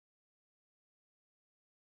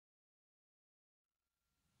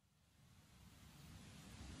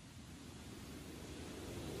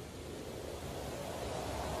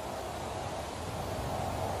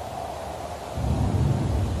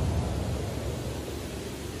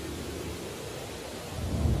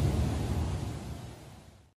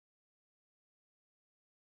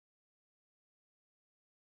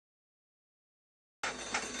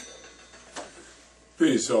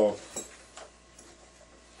Peace, all.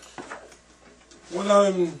 What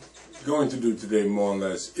I'm going to do today, more or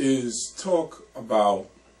less, is talk about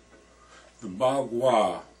the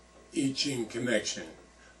Gua Zhang connection.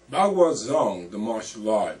 Gua Zhang, the martial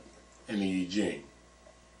art, and the Jing.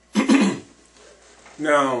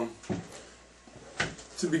 Now,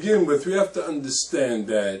 to begin with, we have to understand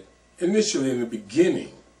that initially, in the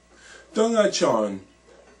beginning, Zhuan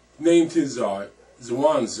named his art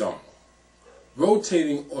Zhuan,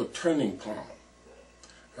 rotating or turning palm.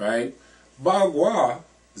 Right? Gua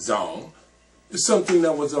Zhang is something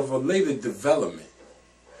that was of a later development.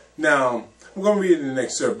 Now, I'm going to read an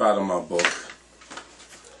excerpt out of my book.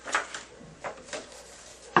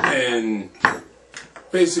 And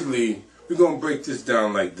basically, we're going to break this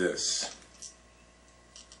down like this.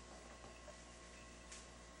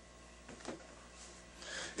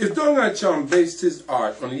 If Zhuan based his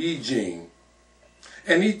art on the Jing,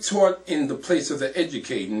 and he taught in the place of the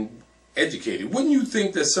educated, wouldn't you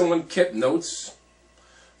think that someone kept notes?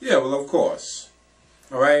 Yeah, well, of course.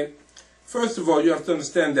 Alright? First of all, you have to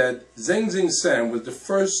understand that Zhang was the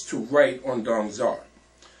first to write on Dong's art.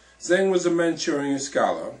 Zhang was a Manchurian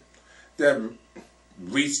scholar that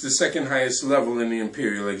reached the second highest level in the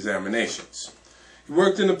imperial examinations. He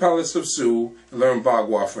worked in the palace of Su and learned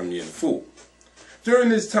Bagua from Yin Fu.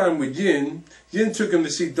 During his time with Yin took him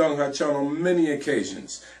to see Dong Hachan on many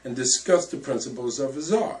occasions and discussed the principles of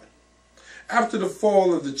his art. After the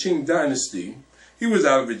fall of the Qing dynasty, he was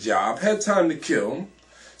out of a job, had time to kill,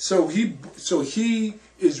 so he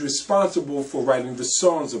is responsible for writing the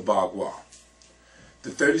songs of Bagua.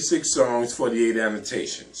 The 36 songs, 48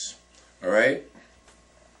 annotations. Alright?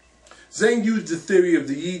 Zhang used the theory of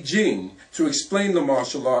the Yi Jing to explain the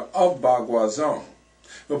martial art of Gua Zhang.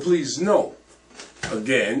 But please note,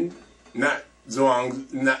 again, not Gua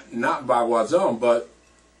Zhang, but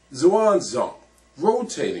Zhuan,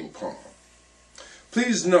 rotating palm.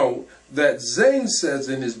 Please note that Zhang says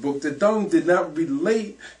in his book that Dong did not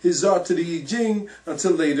relate his art to the Yi Jing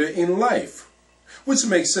until later in life, which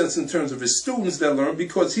makes sense in terms of his students that learned,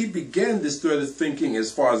 because he began this thread of thinking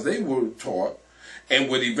as far as they were taught and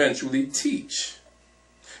would eventually teach.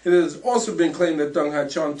 It has also been claimed that Dong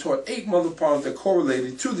Hachan taught 8 mother palms that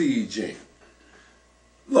correlated to the Yi Jing.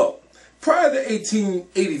 Look, prior to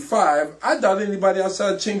 1885, I doubt anybody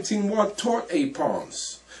outside Qing taught 8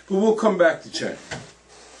 palms. But we'll come back to Qing.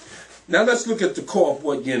 Now let's look at the core of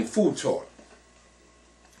what Yin Fu taught.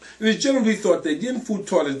 It is generally thought that Yin Fu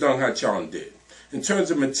taught as Dong Hachan did. In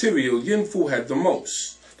terms of material, Yin Fu had the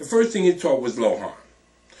most. The first thing he taught was Lohan.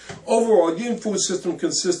 Overall, Yin Fu's system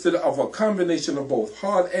consisted of a combination of both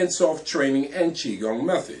hard and soft training and Qigong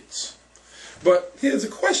methods. But here's a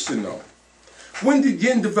question though. When did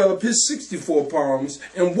Yin develop his 64 palms,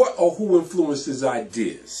 and what or who influenced his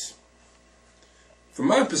ideas? From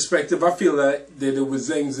my perspective, I feel that it was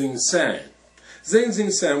Zhang San.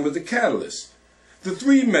 Zhang San was the catalyst. The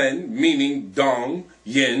 3 men, meaning Dong,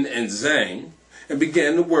 Yin, and Zhang, and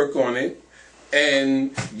began to work on it,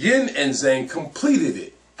 and Yin and Zhang completed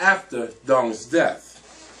it after Dong's death.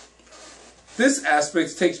 This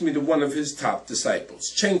aspect takes me to one of his top disciples,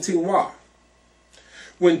 Cheng Tinghua.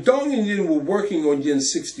 When Dong and Yin were working on Yin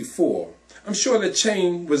 64, I'm sure that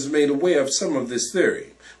Cheng was made aware of some of this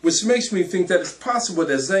theory, which makes me think that it's possible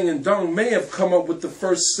that Zhang and Dong may have come up with the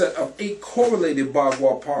first set of 8 correlated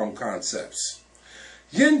Bagua palm concepts.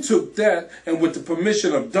 Yin took that and with the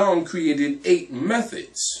permission of Dong created 8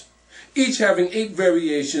 methods, each having 8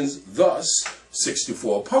 variations, thus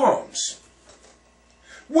 64 palms.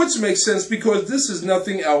 Which makes sense because there is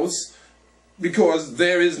nothing else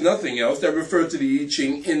that refers to the I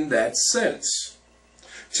Ching in that sense.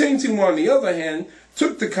 Cheng Tinghua, on the other hand,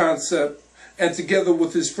 took the concept and together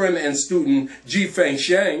with his friend and student Ji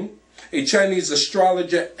Fengxiang, a Chinese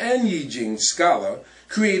astrologer and Yi Jing scholar,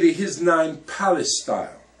 created his 9 palace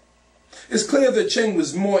style. It's clear that Cheng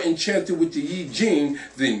was more enchanted with the Yi Jing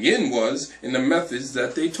than Yin was in the methods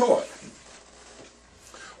that they taught.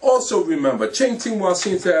 Also remember, Cheng Tinghua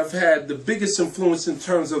seems to have had the biggest influence in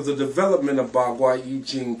terms of the development of Bagua Yi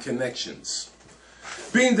Jing connections.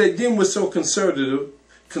 Being that Yin was so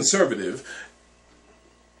conservative,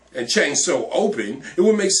 and Cheng so open, it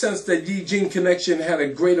would make sense that Yi Jing connection had a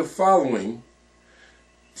greater following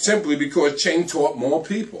simply because Cheng taught more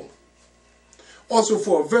people. Also,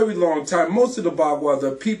 for a very long time, most of the Bagua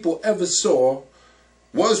that people ever saw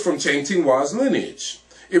was from Cheng Tinghua's lineage.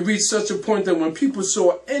 It reached such a point that when people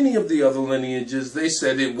saw any of the other lineages, they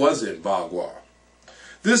said it wasn't Bagua.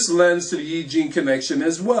 This lends to the Yi Jing connection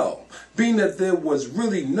as well, being that there was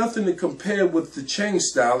really nothing to compare with the Cheng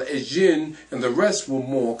style, as Yin and the rest were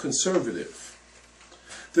more conservative.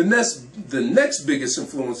 The next biggest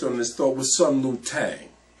influence on this thought was Sun Lutang.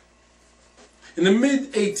 In the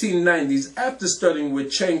mid-1890s, after studying with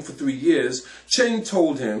Chang for 3 years, Chang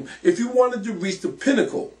told him if he wanted to reach the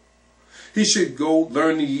pinnacle, he should go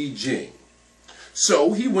learn the Yi Jing.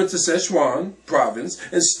 So he went to Sichuan province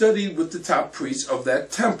and studied with the top priests of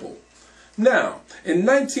that temple. Now, in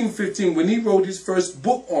 1915, when he wrote his first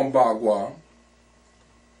book on Bagua,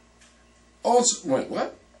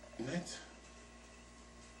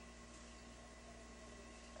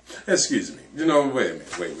 Excuse me. You know, wait a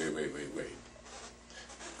minute. Wait.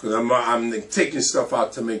 Because I'm taking stuff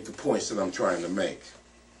out to make the points that I'm trying to make.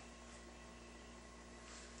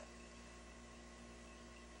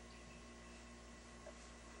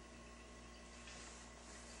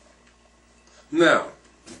 Now,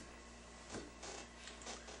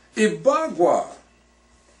 if Bagua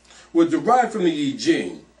were derived from the Yi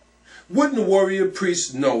Jing, wouldn't the warrior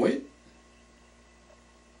priests know it?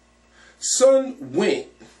 Sun went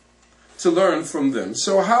to learn from them,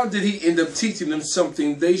 so how did he end up teaching them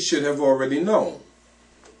something they should have already known?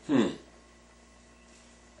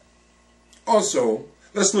 Also,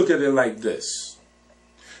 let's look at it like this.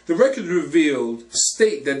 The records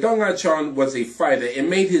state that Dong Hai-chan was a fighter and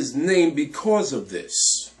made his name because of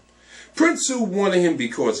this. Prince Su wanted him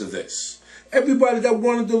because of this. Everybody that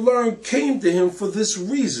wanted to learn came to him for this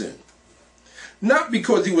reason. Not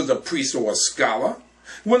because he was a priest or a scholar.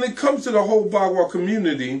 When it comes to the whole Bagua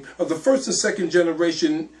community of the first and second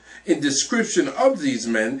generation in description of these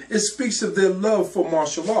men, it speaks of their love for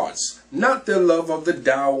martial arts, not their love of the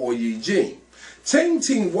Tao or Yi Jing. Tang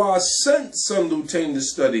Tinghua sent Sun Lutang to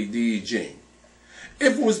study the Yi Jing.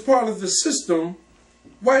 If it was part of the system,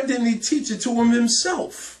 why didn't he teach it to him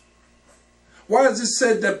himself? Why is it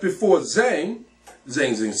said that before Zhang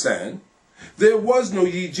Xingsan, there was no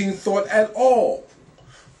Yi Jing thought at all?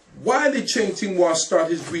 Why did Tang Tinghua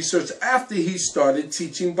start his research after he started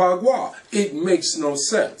teaching Bagua? It makes no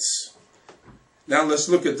sense. Now let's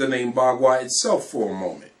look at the name Bagua itself for a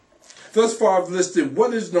moment. Thus far I've listed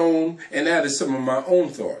what is known and added some of my own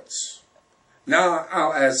thoughts. Now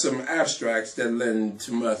I'll add some abstracts that lend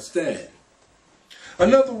to my stand.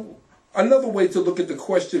 Another way to look at the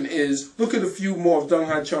question is, look at a few more of Dong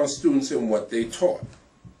Hai-chan's students and what they taught.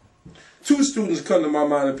 2 students come to my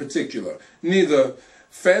mind in particular. Neither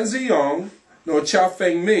Fan Ziyong nor Chao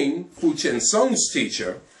Feng Ming, Fu Chen Sung's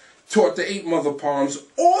teacher, taught the 8 mother palms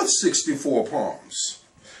or 64 palms.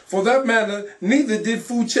 For that matter, neither did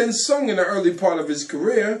Fu Chen Sung in the early part of his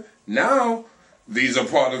career. Now, these are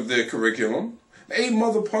part of their curriculum. The 8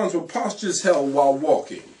 mother palms were postures held while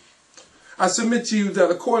walking. I submit to you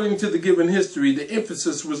that according to the given history, the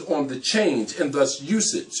emphasis was on the change and thus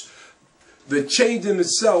usage. The change in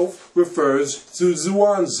itself refers to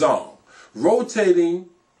Zhuan Zhang, rotating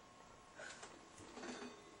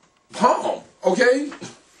palm, okay?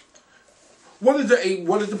 What is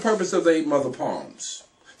the purpose of the 8 mother palms?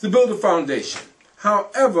 To build a foundation.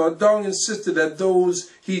 However, Dong insisted that those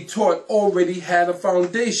he taught already had a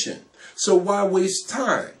foundation. So why waste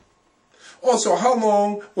time? Also, how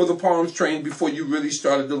long were the palms trained before you really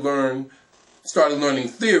started learning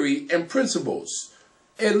theory and principles?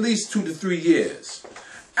 At least 2 to 3 years.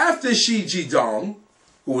 After Shi Jidong,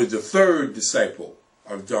 who was the 3rd disciple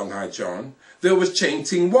of Dong Hai-chan, there was Tang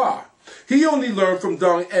Tinghua. He only learned from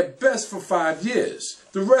Dong at best for 5 years.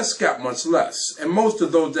 The rest got much less, and most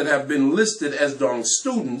of those that have been listed as Dong's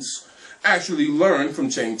students actually learned from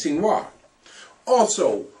Tang Tinghua.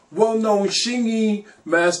 Also, well-known Xingyi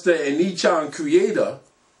master and Nichan creator,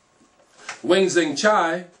 Wang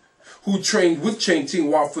Zhengchai, who trained with Tang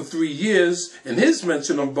Tinghua for 3 years, in his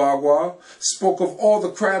mention of Bagua, spoke of all the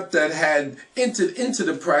craft that had entered into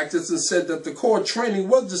the practice and said that the core training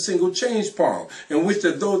was the single change palm, in which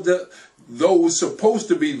those supposed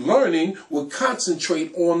to be learning would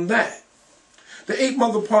concentrate on that. The 8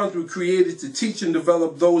 mother palms were created to teach and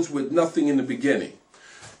develop those with nothing in the beginning.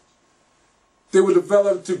 They were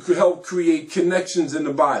developed to help create connections in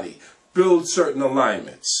the body, build certain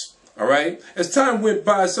alignments. All right? As time went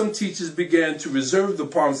by, some teachers began to reserve the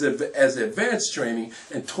palms as advanced training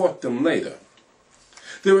and taught them later.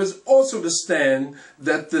 There is also the stand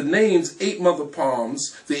that the names 8 mother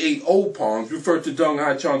palms, the 8 old palms, refer to Dong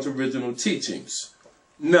Hai-chan's original teachings.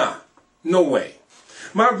 Nah, no way.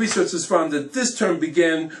 My research has found that this term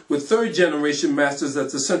began with 3rd generation masters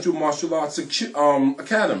at the Central Martial Arts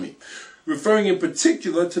Academy, referring in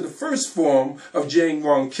particular to the first form of Jiang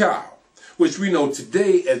Rong Kiao, which we know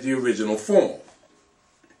today as the original form.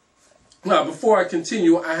 Now, before I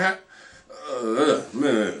continue, I have...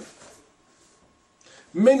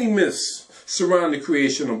 Many myths surround the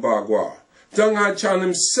creation of Bagua. Deng Hai-chan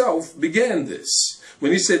himself began this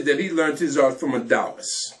when he said that he learned his art from a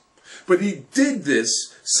Taoist. But he did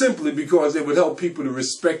this simply because it would help people to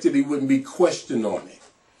respect it. He wouldn't be questioned on it.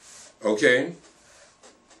 Okay?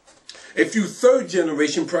 A few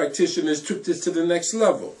third-generation practitioners took this to the next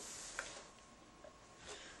level.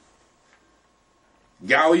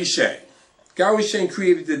 Gua Zhang. Gua Zhang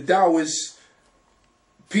created the Taoist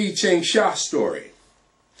Pi Cheng Sha story.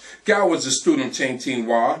 Gao was a student of Cheng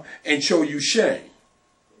Tinghua and Cho Yu Sheng.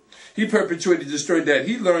 He perpetuated the story that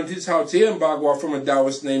he learned his Hao Tse and Bagua from a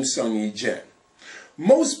Taoist named Sung Yi Zhen.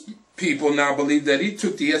 Most people now believe that he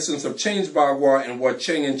took the essence of Cheng's Bagua and what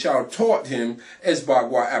Cheng and Chao taught him as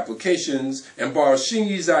Bagua applications and borrowed Xing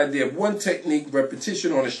Yi's idea of one technique,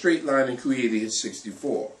 repetition on a straight line, and created his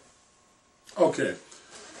 64. Okay,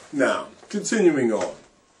 now, continuing on.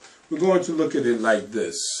 We're going to look at it like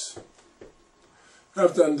this. You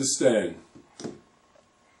have to understand.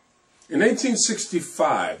 In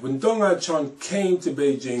 1865, when Deng Hai-chan came to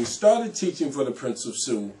Beijing, started teaching for the Prince of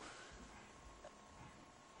Su,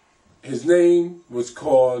 his name was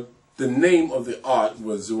called, the name of the art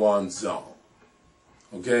was Gua Zhang.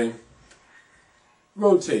 Okay?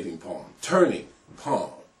 Rotating palm, turning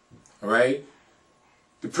palm. Alright?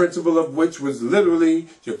 The principle of which was literally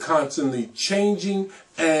you're constantly changing,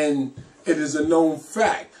 and it is a known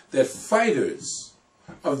fact that fighters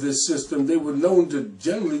of this system, they were known to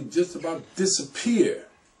generally just about disappear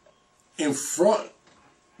from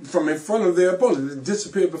in front of their opponent. They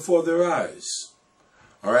disappear before their eyes.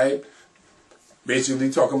 All right?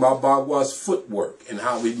 Basically talking about Bagua's footwork and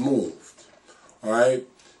how he moved. All right?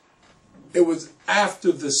 It was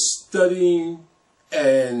after the studying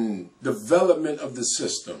and development of the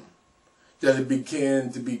system that it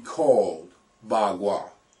began to be called Bagua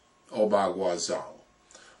or Gua Zhang.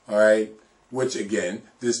 All right? Which again,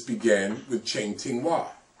 this began with Cheng Tinghua.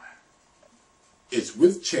 It's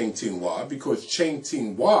with Cheng Tinghua because Cheng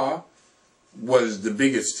Tinghua was the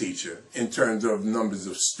biggest teacher in terms of numbers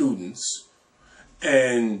of students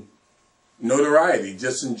and notoriety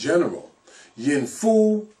just in general. Yin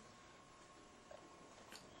Fu,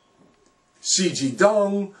 Xi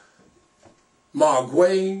Jidong, Ma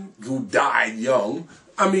Gui, who died young.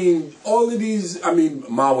 All of these,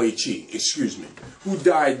 Ma Wei Qi, excuse me, who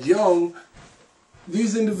died young.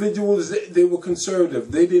 These individuals, they were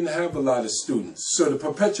conservative. They didn't have a lot of students. So the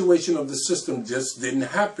perpetuation of the system just didn't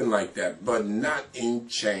happen like that, but not in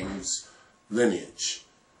Cheng's lineage.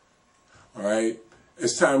 All right?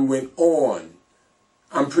 As time went on,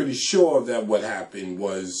 I'm pretty sure that what happened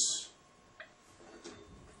was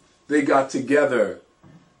they got together.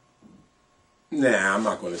 Nah, I'm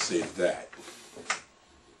not going to say that.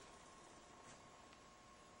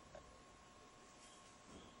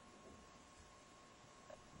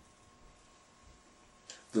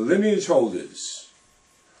 The lineage holders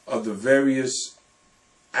of the various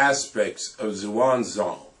aspects of Zhuan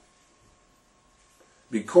Zhang,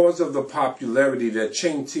 because of the popularity that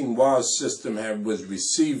Cheng Tinghua's system was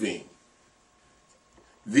receiving,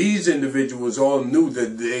 these individuals all knew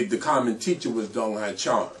that the common teacher was Deng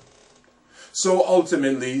Hai-chan. So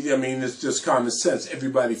ultimately, it's just common sense.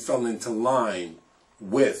 Everybody fell into line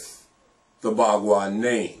with the Bagua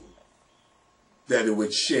name that it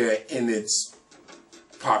would share in its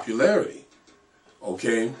popularity.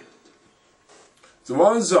 Okay?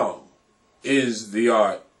 Zhuan Zhang is the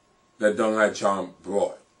art that Deng Hai-chan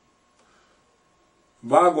brought.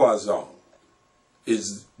 Gua Zhang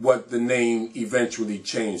is what the name eventually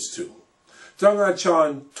changed to. Deng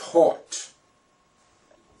Hai-chan taught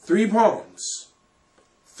 3 palms.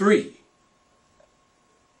 3.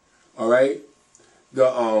 Alright?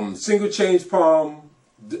 The single change palm,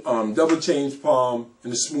 double change palm,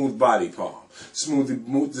 and the smooth body palm.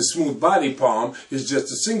 The smooth body palm is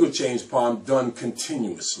just a single change palm done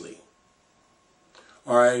continuously.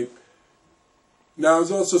 Alright? Now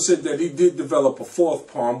it's also said that he did develop a 4th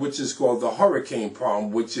palm, which is called the hurricane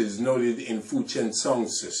palm, which is noted in Fu Chen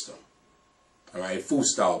Sung's system. Alright? Fu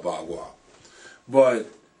style Bagua.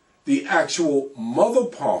 But the actual mother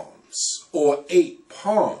palms, or 8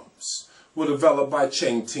 palms, were developed by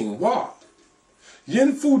Cheng Tinghua.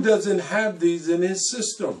 Yin Fu doesn't have these in his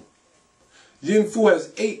system. Yin Fu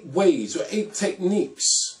has 8 ways or 8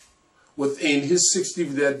 techniques within his 60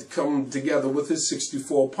 that come together with his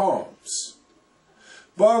 64 palms.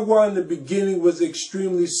 Bagua in the beginning was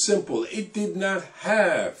extremely simple. It did not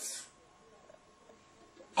have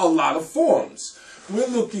a lot of forms. We're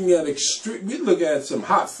looking at some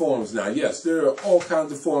hot forms now. Yes, there are all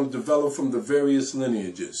kinds of forms developed from the various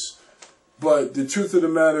lineages. But the truth of the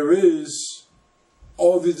matter is,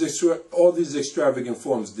 all these extravagant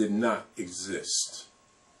forms did not exist.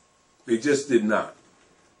 They just did not.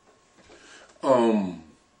 The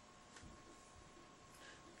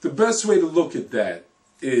best way to look at that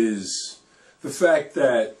is the fact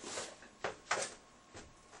that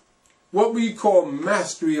what we call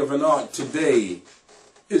mastery of an art today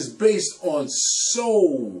is based on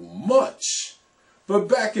so much. But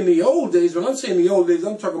back in the old days, when I'm saying the old days,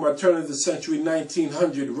 I'm talking about turn of the century,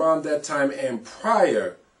 1900, around that time and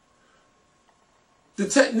prior, the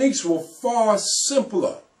techniques were far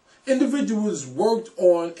simpler. Individuals worked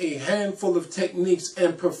on a handful of techniques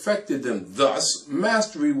and perfected them. Thus,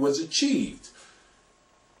 mastery was achieved.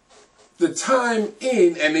 The time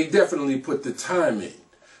in, and they definitely put the time in.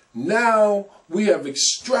 Now we have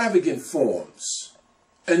extravagant forms,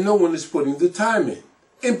 and no one is putting the time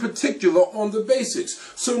in particular on the basics.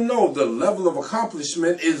 So no, the level of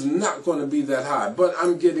accomplishment is not going to be that high, but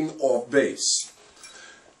I'm getting off base.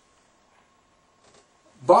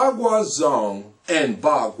 Gua Zhang and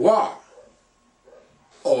Gua,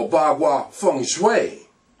 or Gua Feng Shui,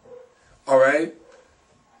 all right,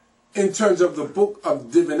 in terms of the book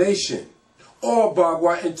of divination, or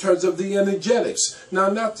Gua in terms of the energetics. Now,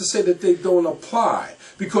 not to say that they don't apply,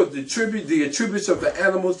 because the attributes of the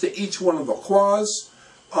animals to each one of the Guas,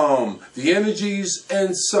 the energies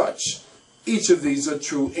and such, each of these are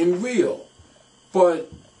true and real.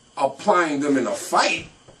 But applying them in a fight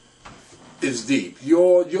is deep.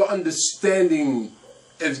 Your understanding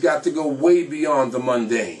has got to go way beyond the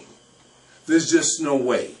mundane. There's just no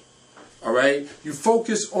way. All right? You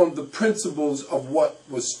focus on the principles of what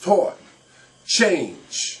was taught.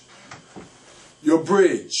 Change, your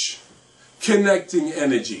bridge, connecting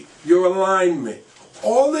energy, your alignment.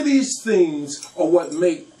 All of these things are what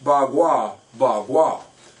make Gua Gua.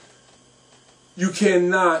 You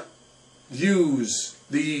cannot use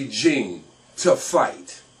the Jing to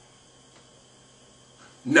fight.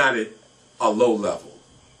 Not at a low level.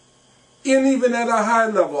 And even at a high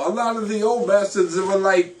level. A lot of the old masters were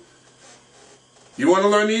like, you want to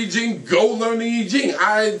learn the I Ching? Go learn the I Ching.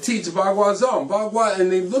 I teach Gua Zhang,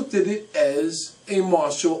 and they looked at it as a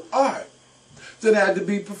martial art that had to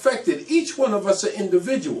be perfected. Each one of us are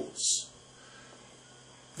individuals.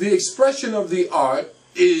 The expression of the art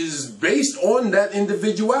is based on that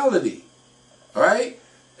individuality. All right?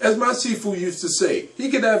 As my Sifu used to say, he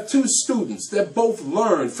could have two students that both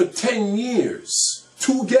learned for 10 years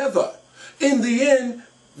together. In the end,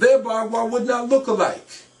 their Gua would not look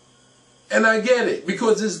alike. And I get it,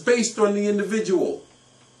 because it's based on the individual.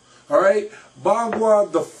 All right? Gua,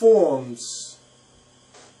 the forms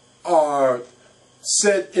are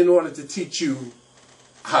set in order to teach you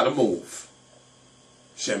how to move.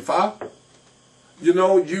 Shenfa, you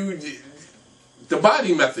know, the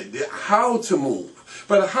body method, how to move.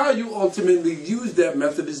 But how you ultimately use that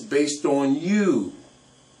method is based on you.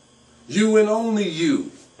 You and only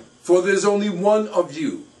you. For there's only one of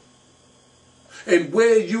you. And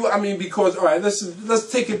where you, because, all right,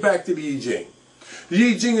 let's take it back to the I Ching. The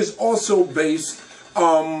I Ching is also based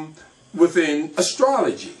within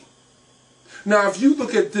astrology. Now, if you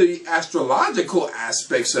look at the astrological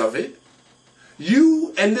aspects of it,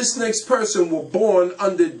 you and this next person were born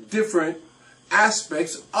under different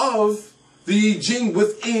aspects of the I Ching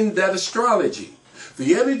within that astrology.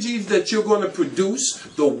 The energies that you're going to produce,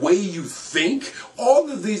 the way you think, all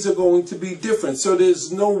of these are going to be different. So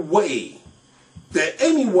there's no way that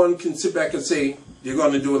anyone can sit back and say, you're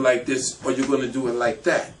going to do it like this or you're going to do it like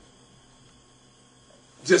that.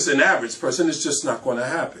 Just an average person, it's just not going to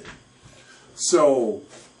happen. So,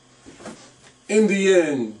 in the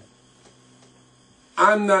end,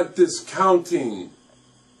 I'm not discounting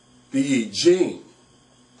the I Ching.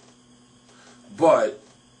 But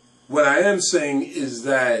what I am saying is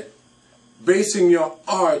that basing your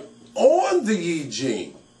art on the I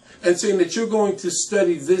Ching and saying that you're going to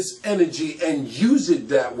study this energy and use it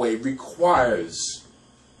that way requires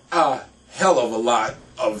a hell of a lot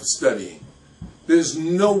of studying. There's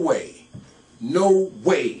no way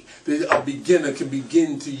that a beginner can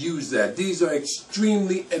begin to use that. These are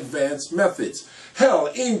extremely advanced methods. Hell,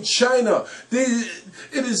 in China, it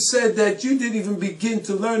is said that you didn't even begin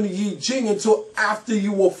to learn the I Ching until after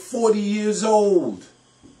you were 40 years old.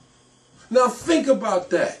 Now think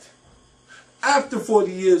about that. After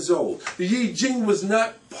 40 years old, the I Ching was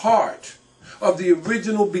not part of the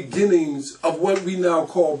original beginnings of what we now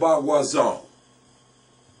call Gua Zhang.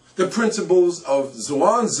 The principles of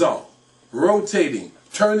Zhuan Zhang, rotating,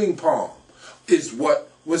 turning palm, is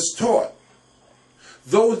what was taught.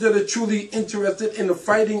 Those that are truly interested in the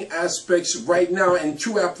fighting aspects right now and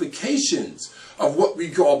true applications of what we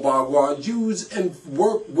call Gua use and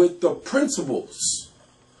work with the principles.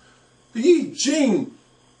 The I Ching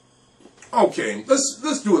Okay,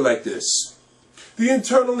 let's do it like this. The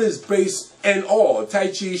internal is based, and all Tai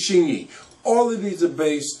Chi, Xing Yi, all of these are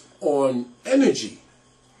based on energy.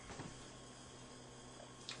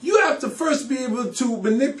 You have to first be able to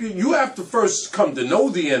manipulate. You have to first come to know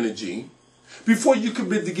the energy before you can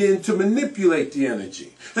begin to manipulate the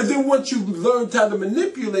energy. And then once you've learned how to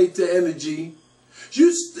manipulate the energy,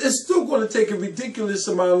 it's still going to take a ridiculous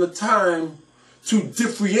amount of time to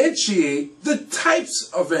differentiate the types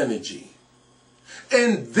of energy.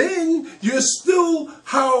 And then you're still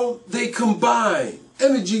how they combine.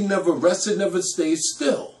 Energy never rests, it never stays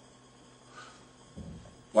still.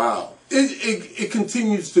 Wow. It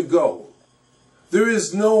continues to go. There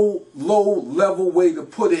is no low-level way to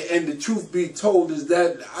put it, and the truth be told is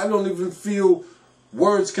that I don't even feel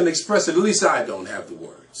words can express it. At least I don't have the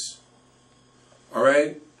words. All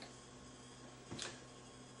right?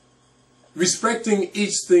 Respecting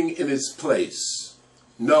each thing in its place.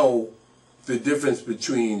 Know the difference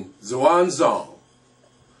between Gua Zhang,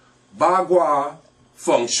 Gua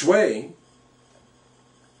Feng Shui,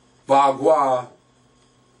 Gua,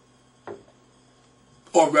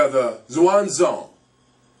 or rather Zhuan Zhang,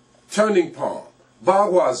 turning palm,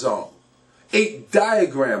 Gua Zhang, 8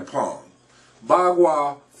 diagram palm,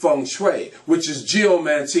 Gua Feng Shui, which is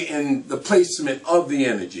geomancy and the placement of the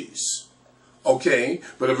energies. Okay,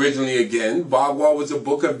 but originally again, Gua was a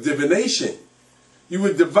book of divination. You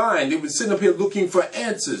would divine. They would sit up here looking for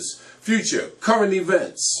answers, future, current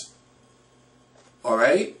events. All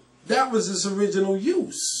right? That was its original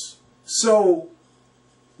use. So,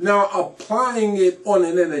 now applying it on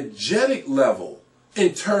an energetic level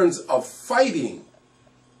in terms of fighting,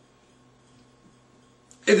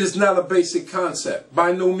 it is not a basic concept.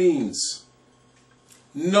 By no means.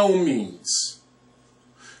 No means.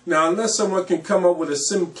 Now, unless someone can come up with a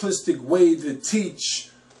simplistic way to teach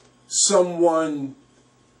someone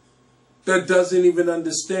that doesn't even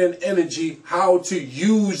understand energy how to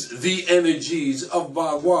use the energies of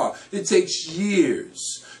Gua. It takes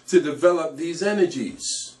years to develop these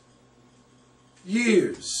energies.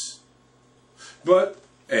 Years. But,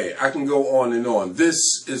 hey, I can go on and on.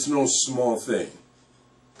 This is no small thing.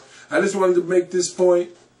 I just wanted to make this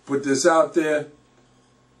point, put this out there.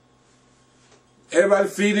 Everybody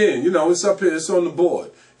feed in. You know, it's up here. It's on the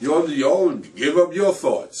board. Y'all give up your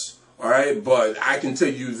thoughts. All right? But I can tell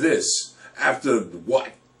you this. After what?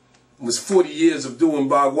 It was 40 years of doing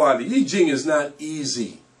Gua. The Jing is not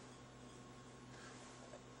easy.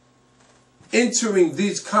 Entering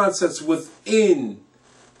these concepts within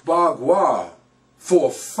Gua for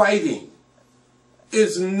fighting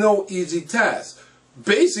is no easy task.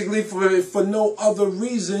 Basically, for no other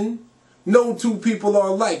reason, no two people are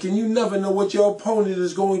alike, and you never know what your opponent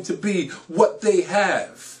is going to be, what they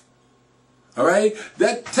have. All right?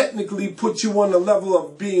 That technically puts you on the level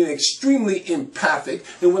of being extremely empathic.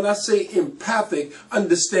 And when I say empathic,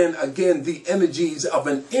 understand again the energies of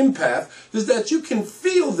an empath is that you can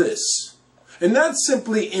feel this. And not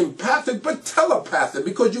simply empathic, but telepathic,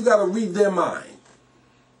 because you got to read their mind.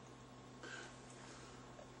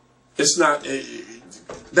 It's not,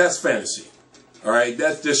 that's fantasy. All right?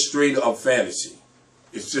 That's just straight up fantasy.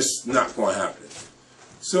 It's just not going to happen.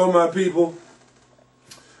 So, my people,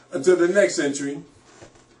 until the next entry,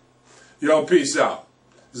 yo, peace out.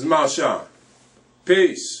 This is Mao Shan.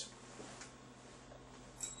 Peace.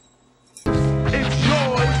 It's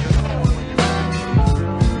yours.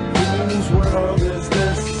 Whose world is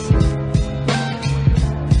this?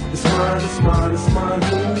 It's mine, it's mine, it's mine.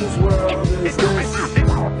 Whose world is this? It's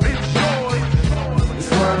yours.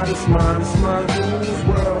 It's mine, it's mine, it's mine. Whose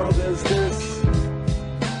world?